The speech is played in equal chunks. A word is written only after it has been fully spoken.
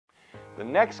The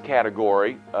next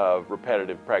category of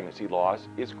repetitive pregnancy loss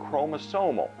is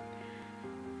chromosomal.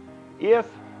 If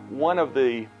one of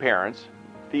the parents,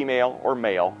 female or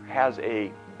male, has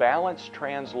a balanced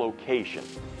translocation,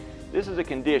 this is a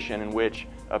condition in which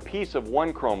a piece of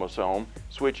one chromosome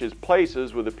switches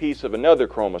places with a piece of another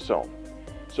chromosome.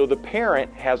 So the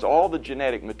parent has all the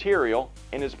genetic material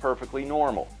and is perfectly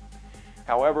normal.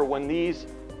 However, when these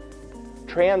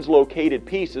translocated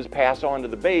pieces pass on to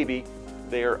the baby,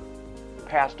 they're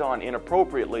passed on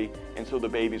inappropriately, and so the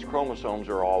baby's chromosomes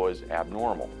are always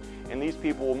abnormal. And these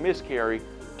people will miscarry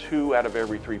 2 out of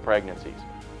every 3 pregnancies.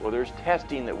 Well, there's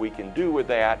testing that we can do with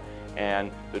that,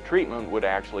 and the treatment would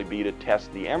actually be to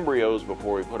test the embryos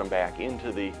before we put them back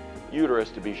into the uterus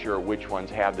to be sure which ones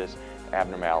have this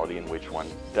abnormality and which one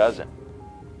doesn't.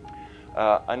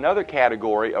 Another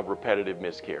category of repetitive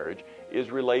miscarriage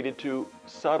is related to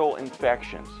subtle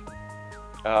infections.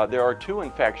 There are 2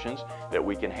 infections that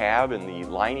we can have in the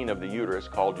lining of the uterus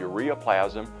called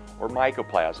ureaplasm or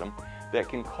mycoplasm that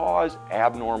can cause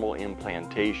abnormal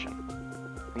implantation.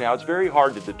 Now, it's very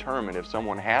hard to determine if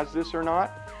someone has this or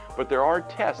not, but there are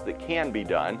tests that can be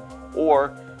done,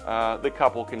 or the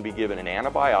couple can be given an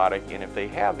antibiotic, and if they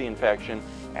have the infection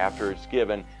after it's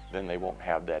given, then they won't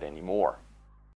have that anymore.